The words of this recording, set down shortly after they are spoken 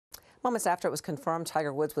Moments after it was confirmed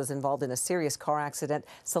Tiger Woods was involved in a serious car accident,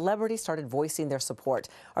 celebrities started voicing their support.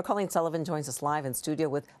 Our Colleen Sullivan joins us live in studio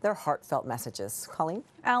with their heartfelt messages. Colleen?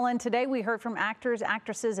 Alan, today we heard from actors,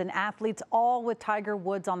 actresses, and athletes, all with Tiger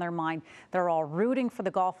Woods on their mind. They're all rooting for the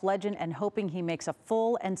golf legend and hoping he makes a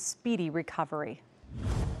full and speedy recovery.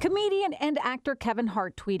 Comedian and actor Kevin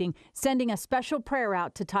Hart tweeting, sending a special prayer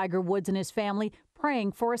out to Tiger Woods and his family,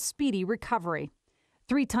 praying for a speedy recovery.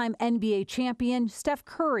 Three-time NBA champion Steph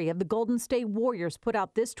Curry of the Golden State Warriors put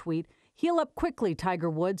out this tweet, "Heal up quickly, Tiger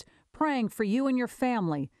Woods. Praying for you and your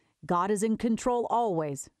family. God is in control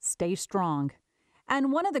always. Stay strong."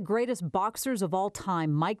 And one of the greatest boxers of all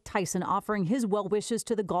time, Mike Tyson, offering his well wishes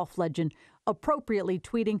to the golf legend, appropriately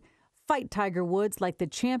tweeting, "Fight, Tiger Woods, like the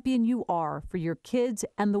champion you are, for your kids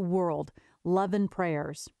and the world. Love and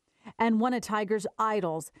prayers." And one of Tiger's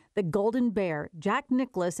idols, the Golden Bear, Jack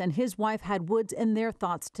Nicklaus, and his wife had Woods in their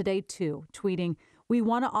thoughts today, too, tweeting, "We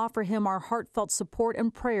want to offer him our heartfelt support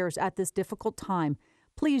and prayers at this difficult time.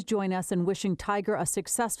 Please join us in wishing Tiger a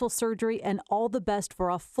successful surgery and all the best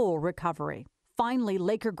for a full recovery." Finally,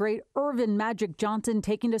 Laker great Earvin Magic Johnson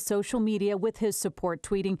taking to social media with his support,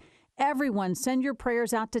 tweeting, "Everyone send your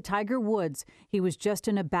prayers out to Tiger Woods. He was just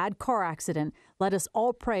in a bad car accident. Let us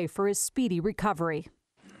all pray for his speedy recovery."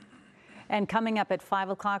 And coming up at 5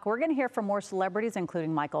 o'clock, we're going to hear from more celebrities,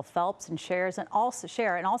 including Michael Phelps and Cher,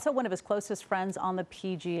 and also one of his closest friends on the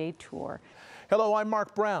PGA Tour. Hello, I'm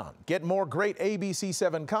Mark Brown. Get more great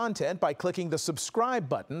ABC7 content by clicking the subscribe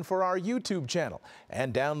button for our YouTube channel.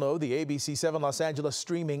 And download the ABC7 Los Angeles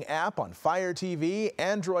streaming app on Fire TV,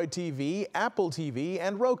 Android TV, Apple TV,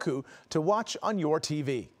 and Roku to watch on your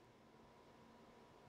TV.